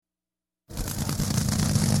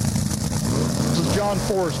Alan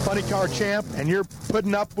Forrest, Funny Car Champ, and you're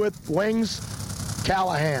putting up with Wings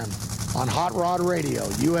Callahan on Hot Rod Radio,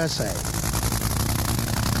 USA.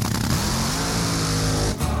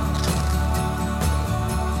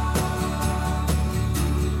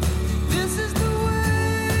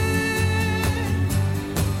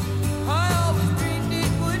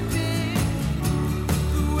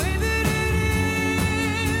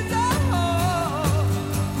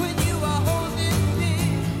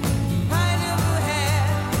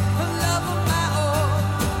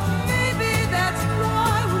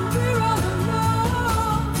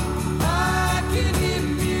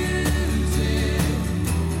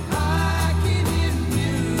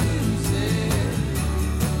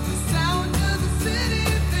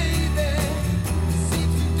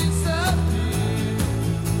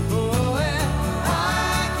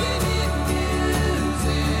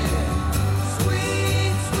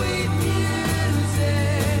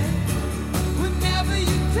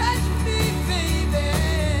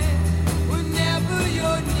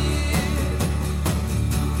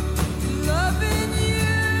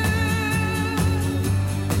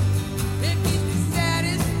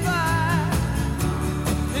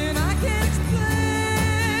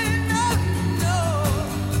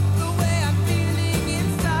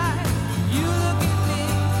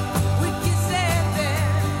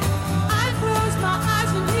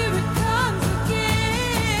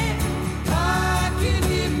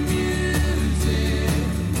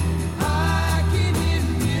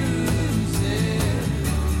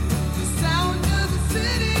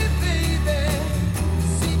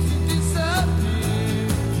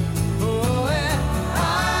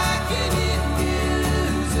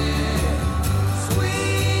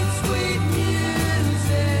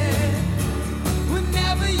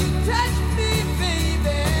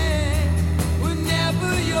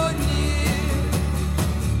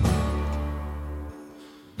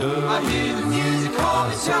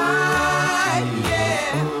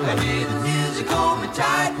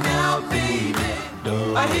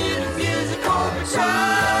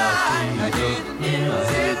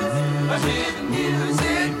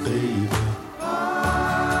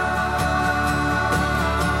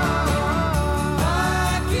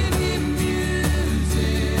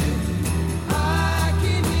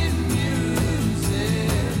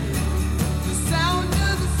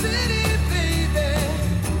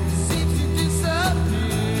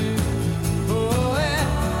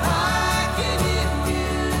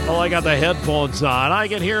 I got the headphones on. I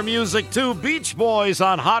can hear music too. Beach Boys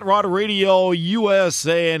on Hot Rod Radio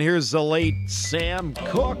USA. And here's the late Sam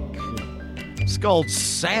Cooke. It's called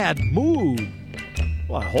Sad Mood.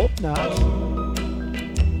 Well, I hope not.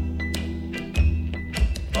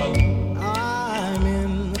 I'm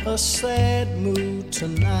in a sad mood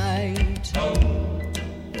tonight.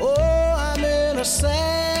 Oh, I'm in a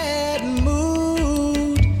sad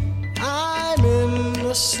mood. I'm in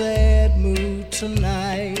a sad mood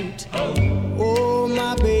tonight. Oh,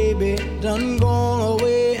 my baby done gone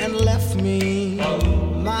away and left me.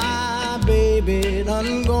 My baby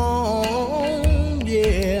done gone,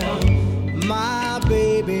 yeah. My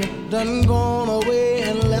baby done gone away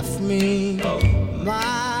and left me.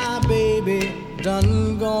 My baby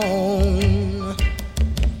done gone.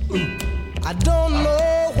 I don't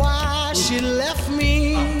know why she left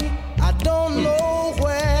me. I don't know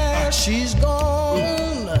where she's gone.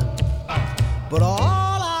 But all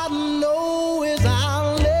I know is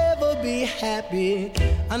I'll never be happy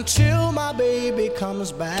until my baby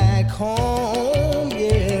comes back home.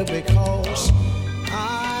 Yeah, because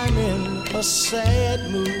I'm in a sad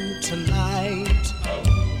mood tonight.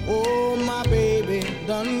 Oh, my baby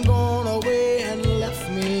done gone away and left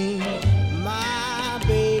me. My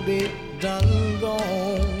baby done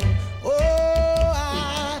gone. Oh,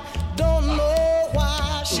 I don't know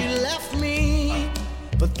why she left me,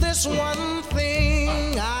 but this one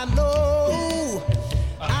thing I know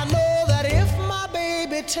that if my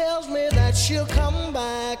baby tells me that she'll come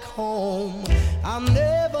back home, I'll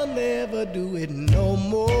never, never do it no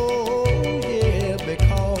more. Yeah,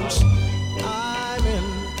 because I'm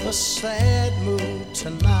in a sad mood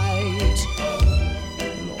tonight.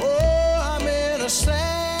 Oh, I'm in a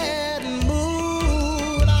sad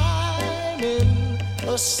mood. I'm in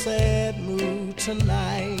a sad mood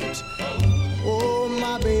tonight. Oh,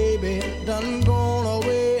 my baby done gone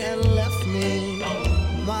away and left me.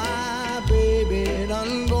 My baby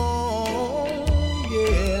done gone,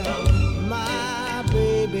 yeah. My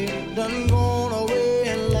baby done gone away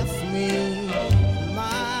and left me.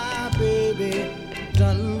 My baby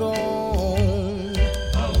done gone.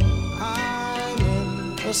 I'm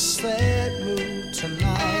in a sad mood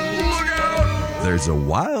tonight. there's a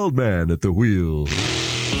wild man at the wheel.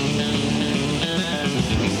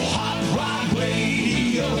 Hot Rod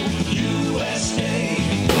Radio USA.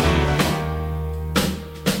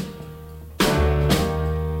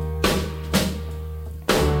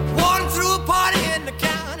 Walking through a party in the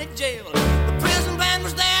county jail. The prison band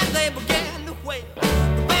was there, they began to wail.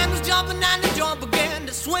 The band was jumping and the joint began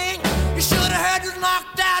to swing. You should have heard this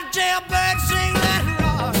knocked out jailbird sing. Let it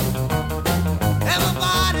rock.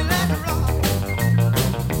 Everybody let it rock.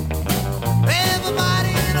 Everybody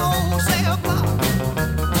in the old cell block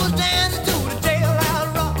was dancing to the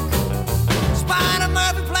jailhouse rock. Spider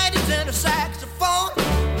Murphy played his tenor saxophone.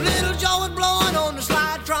 Little Joe was blowing on the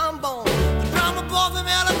slide trombone. The drummer boy from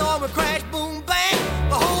Illinois would crash, boom, bang.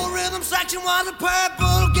 The whole rhythm section was a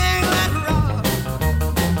purple gang. Let's rock.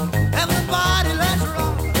 Everybody, let's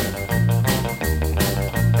rock.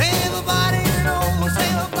 Everybody in the old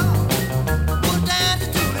cell block was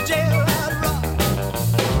dancing to the jailhouse rock.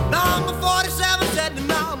 Number 47 said to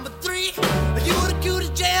number 3, you the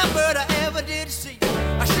cutest jailbird I ever did see.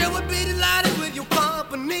 I sure would be delighted with your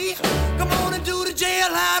company. Come on and do the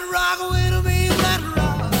jailhouse rock with me. Let's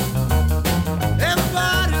rock.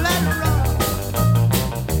 Everybody, let's rock.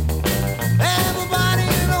 Everybody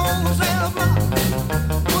in the old cell block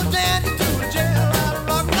was dancing to the jailhouse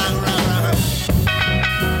rock. Rock, rock, rock.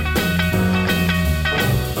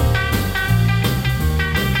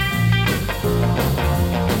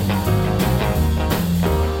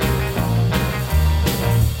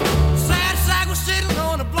 Sad sack was sitting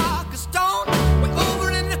on a block of stone. Way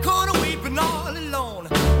over in the corner weeping all alone.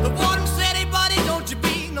 The warden said, hey buddy, don't you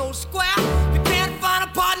be no square. If you can't find a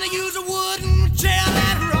partner, use a wooden chair.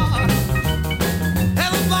 Let's rock.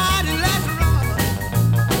 Everybody, let's rock.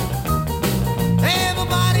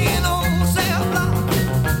 Everybody in the old cell block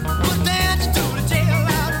was dancing to the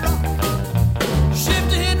jailhouse rock.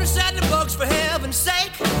 Shifter Henry said the books for heaven's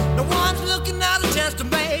sake. No one's looking out a chance to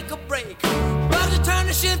make a break. Bugsy turned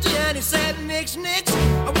to Shifty and he said, nix, nix.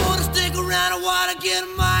 I wanna stick around, I wanna get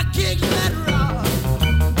my kicks. Let's rock.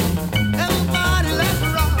 Everybody, let's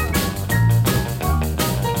rock.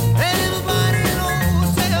 Everybody in the old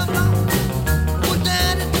cell block was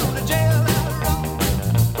dancing to the jailhouse rock.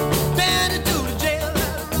 Dancing to the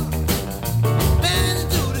jailhouse rock. Dancing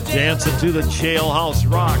to the Dancing to the Jailhouse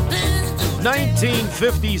Rock.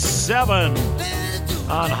 1957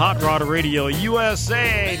 on Hot Rod Radio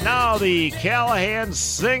USA. Now the Callahan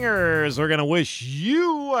Singers are going to wish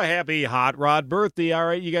you a happy Hot Rod birthday. All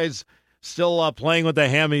right, you guys still playing with the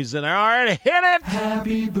Hemmies in there. All right, hit it.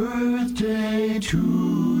 Happy birthday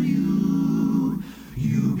to you.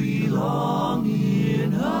 You belong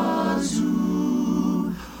in a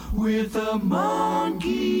zoo with the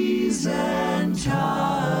monkeys and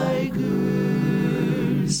tigers.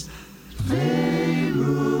 They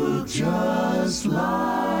look just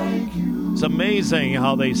like you. It's amazing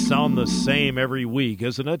how they sound the same every week,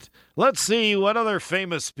 isn't it? Let's see what other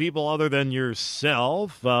famous people other than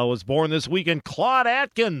yourself was born this weekend. Claude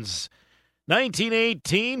Atkins,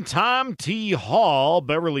 1918. Tom T. Hall,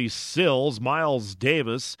 Beverly Sills, Miles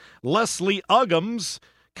Davis, Leslie Uggams,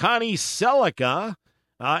 Connie Selica,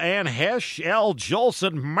 Ann Hesh, Al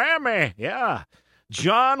Jolson, Mammy, yeah.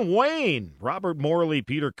 John Wayne, Robert Morley,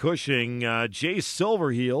 Peter Cushing, Jay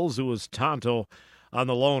Silverheels, who was Tonto on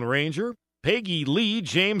the Lone Ranger, Peggy Lee,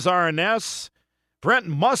 James Arness, Brent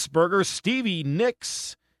Musburger, Stevie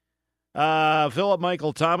Nicks, Philip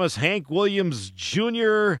Michael Thomas, Hank Williams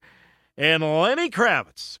Jr., and Lenny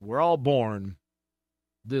Kravitz were all born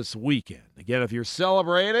this weekend. Again, if you're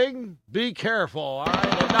celebrating, be careful, all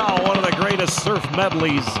right? And now, one of the greatest surf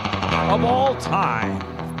medleys of all time.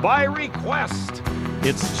 By request,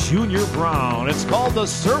 it's Junior Brown. It's called the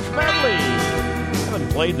Surf Medley. I haven't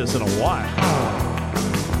played this in a while.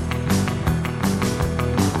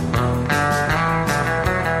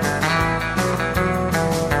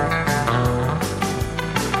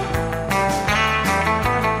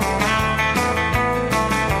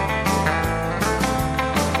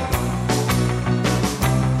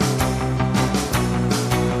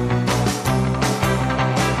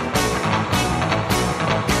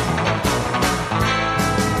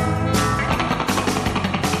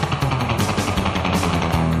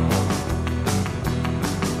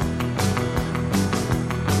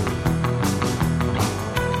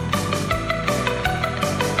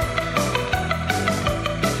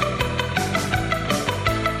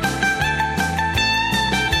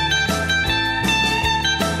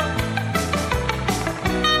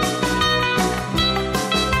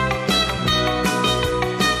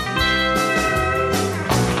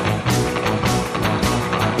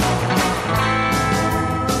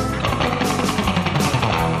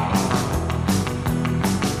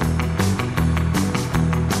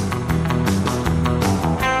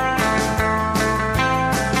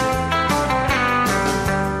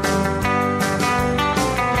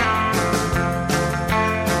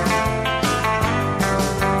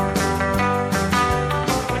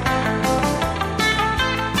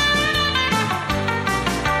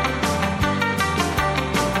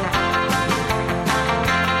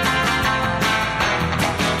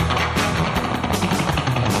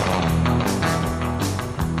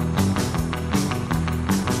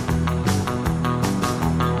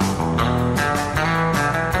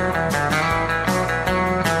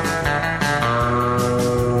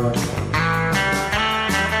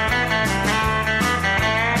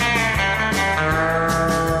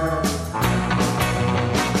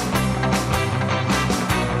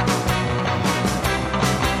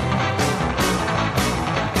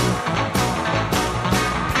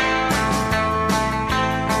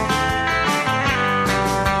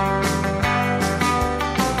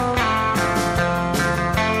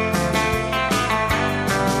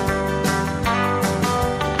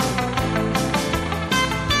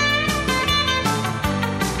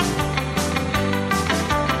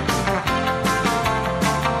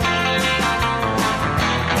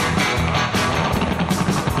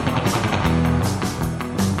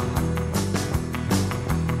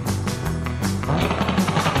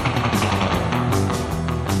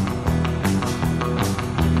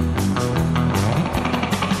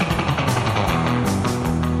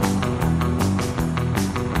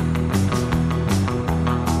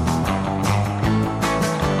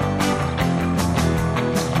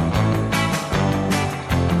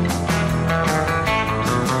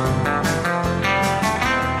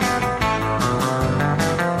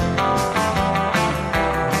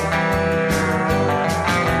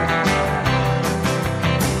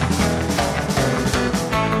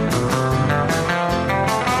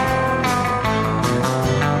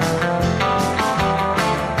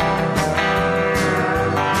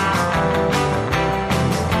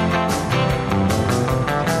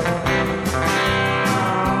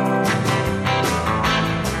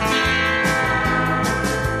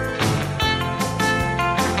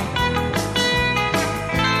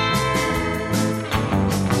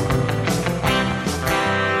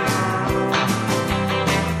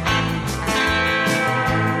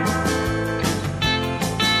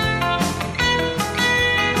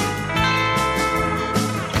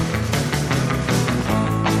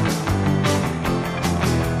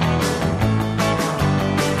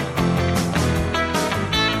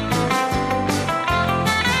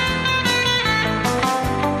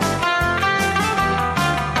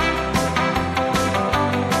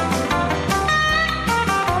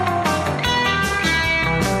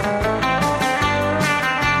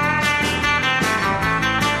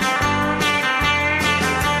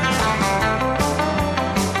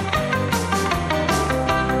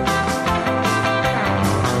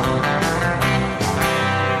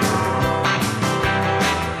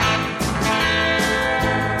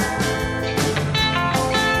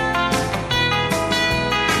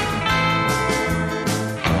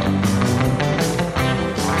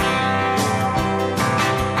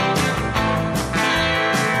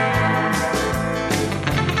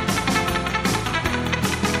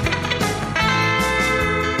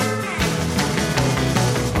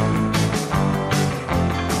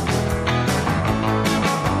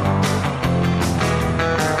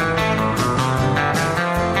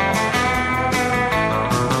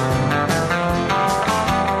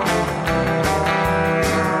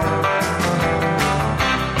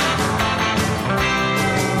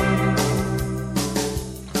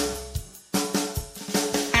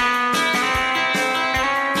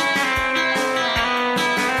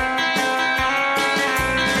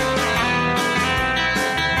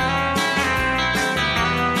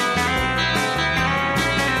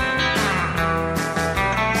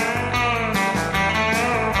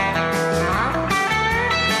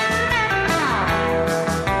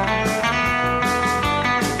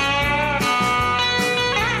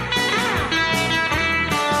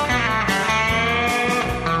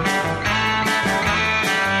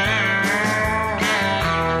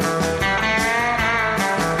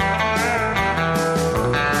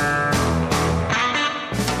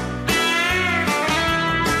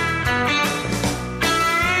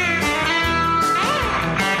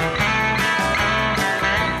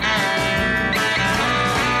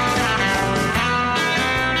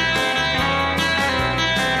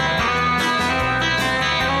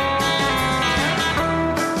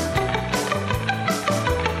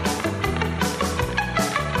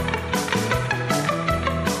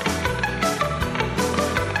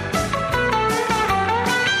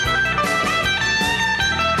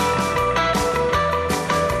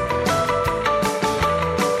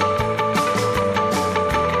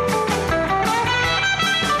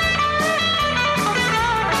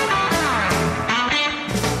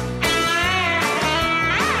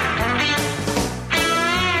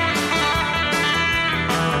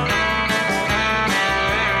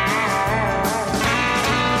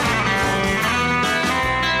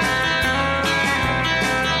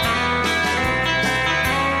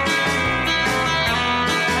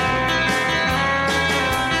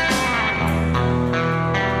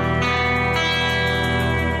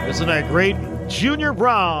 that great Junior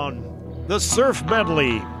Brown, the Surf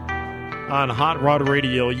Medley on Hot Rod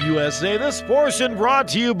Radio USA. This portion brought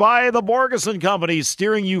to you by the Borgeson Company,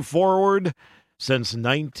 steering you forward since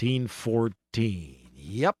 1914.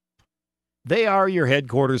 Yep. They are your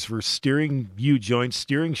headquarters for steering U-joints,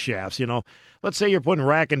 steering shafts. You know, let's say you're putting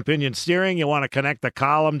rack and pinion steering. You want to connect the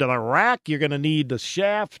column to the rack. You're going to need the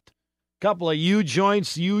shaft, a couple of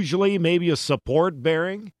U-joints usually, maybe a support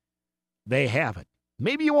bearing. They have it.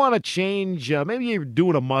 Maybe you want to change, maybe you're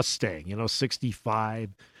doing a Mustang, 65,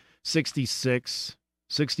 66,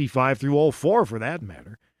 65 through 04 for that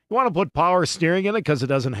matter. You want to put power steering in it because it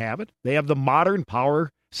doesn't have it. They have the modern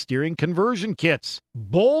power steering conversion kits.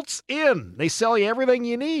 Bolts in. They sell you everything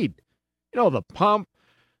you need. The pump,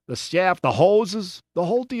 the shaft, the hoses, the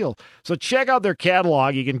whole deal. So check out their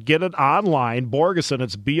catalog. You can get it online. Borgeson,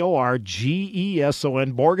 it's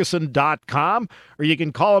Borgeson, Borgeson.com, or you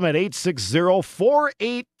can call them at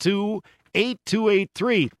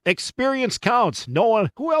 860-482-8283. Experience counts. No one,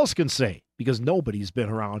 who else can say? Because nobody's been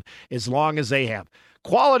around as long as they have.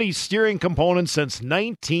 Quality steering components since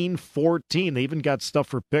 1914. They even got stuff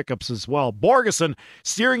for pickups as well. Borgeson,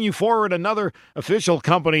 steering you forward, another official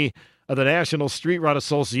company of the National Street Rod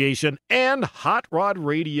Association and Hot Rod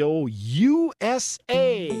Radio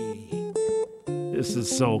USA. This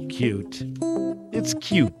is so cute. It's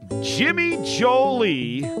cute. Jimmy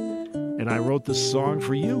Jolie, and I wrote this song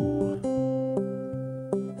for you.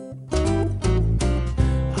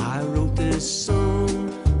 I wrote this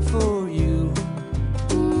song for you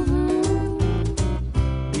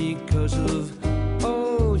because of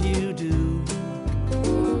all you do.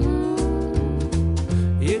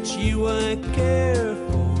 It's you I care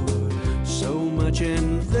for so much,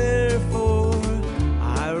 and therefore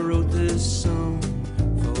I wrote this song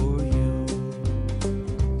for you.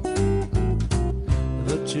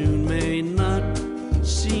 The tune may not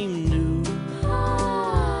seem new,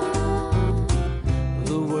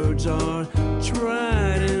 the words are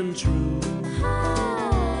tried and true.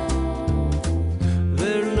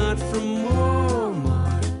 They're not from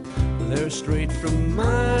Walmart, they're straight from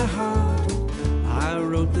my heart. I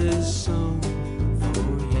wrote this song for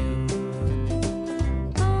you.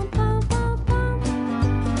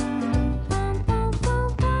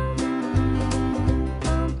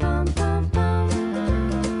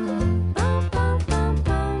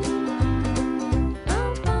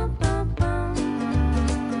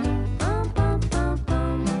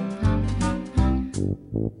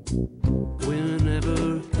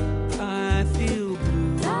 Whenever I feel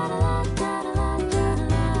blue,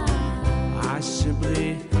 I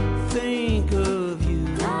simply think of you.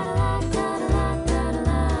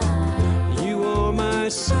 You are my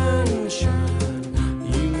sunshine,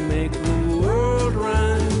 you make the world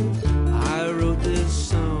rhyme. I wrote this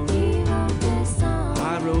song,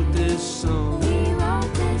 I wrote this song,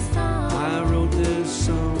 I wrote this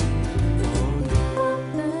song for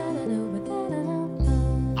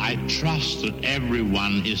you. I trust that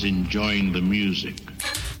everyone is enjoying the music.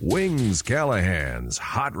 Wings Callahan's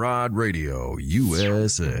Hot Rod Radio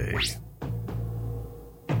USA.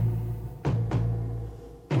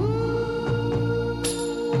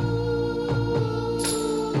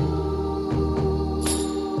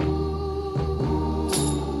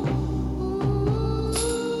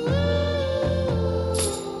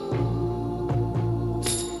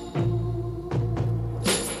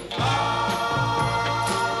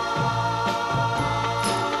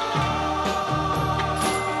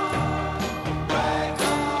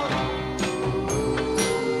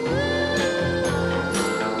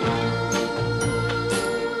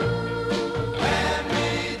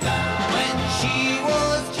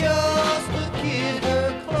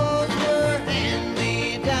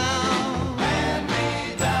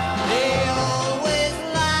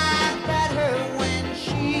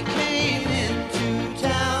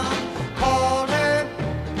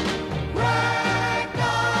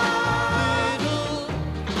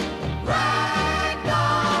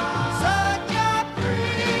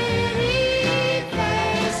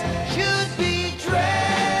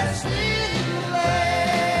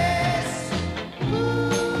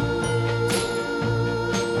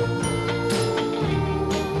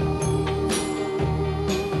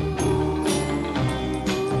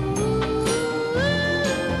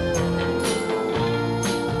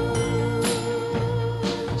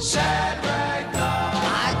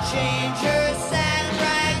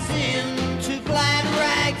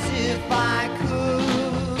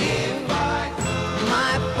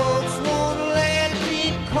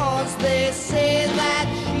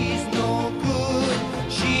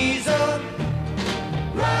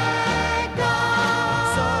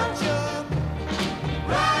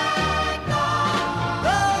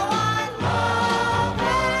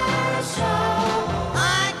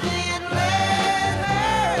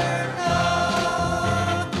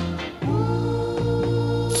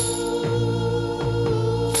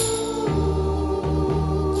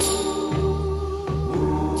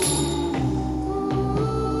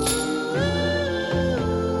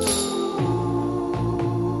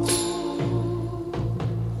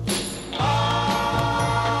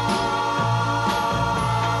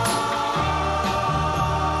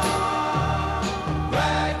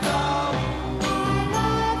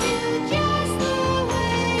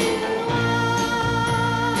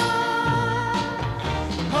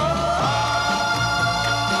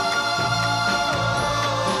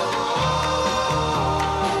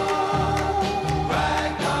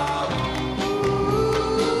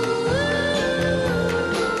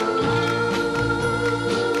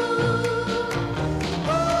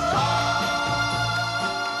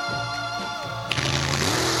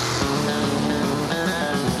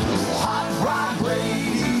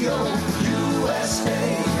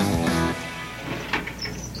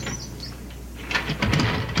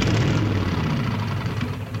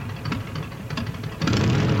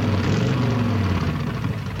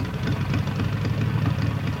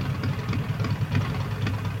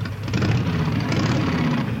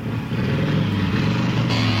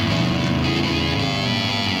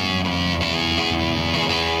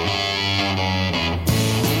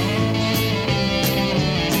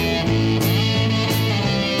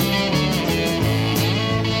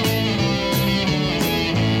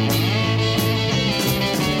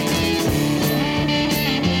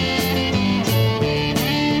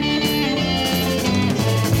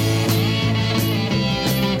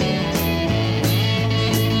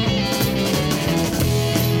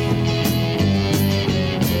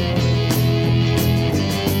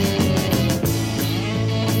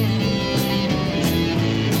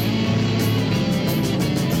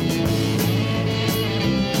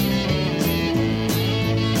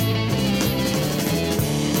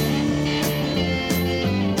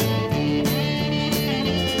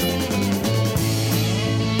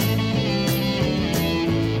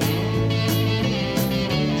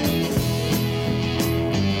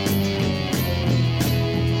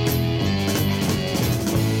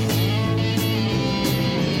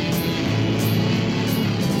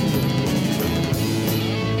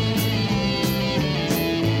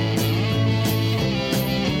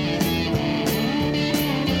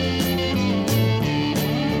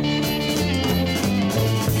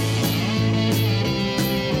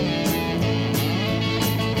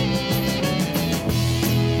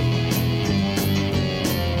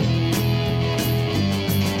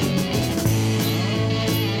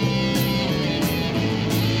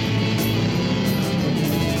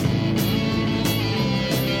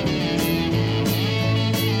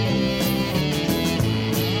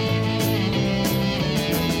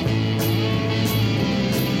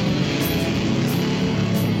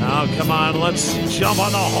 Now, come on, let's jump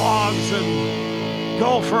on the hogs and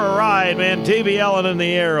go for a ride, man. Davey Allen and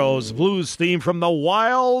the Arrows, blues theme from the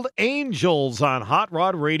Wild Angels on Hot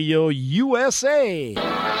Rod Radio USA. Don't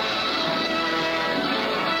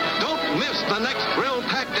miss the next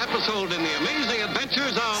thrill-packed episode in the amazing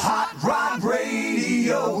adventures of Hot Rod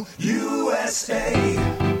Radio USA.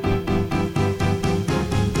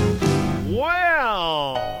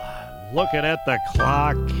 Well, looking at the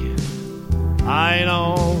clock, I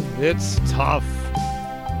know it's tough.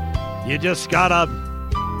 You just gotta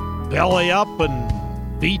belly up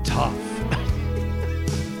and be tough.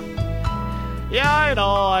 Yeah, I know,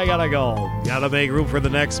 I gotta go. Gotta make room for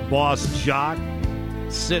the next boss jock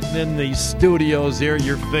sitting in the studios here,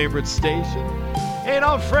 your favorite station. Hey,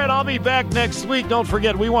 don't fret, I'll be back next week. Don't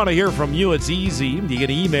forget, we want to hear from you. It's easy. You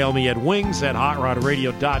can email me at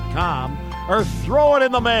wings@hotrodradio.com or throw it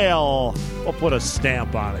in the mail. We'll put a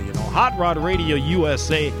stamp on it, Hot Rod Radio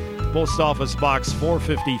USA, Post Office Box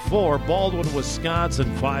 454, Baldwin,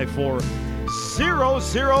 Wisconsin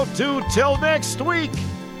 54002. Till next week,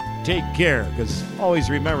 take care, because always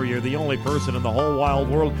remember, you're the only person in the whole wild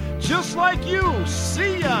world just like you.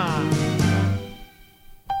 See ya!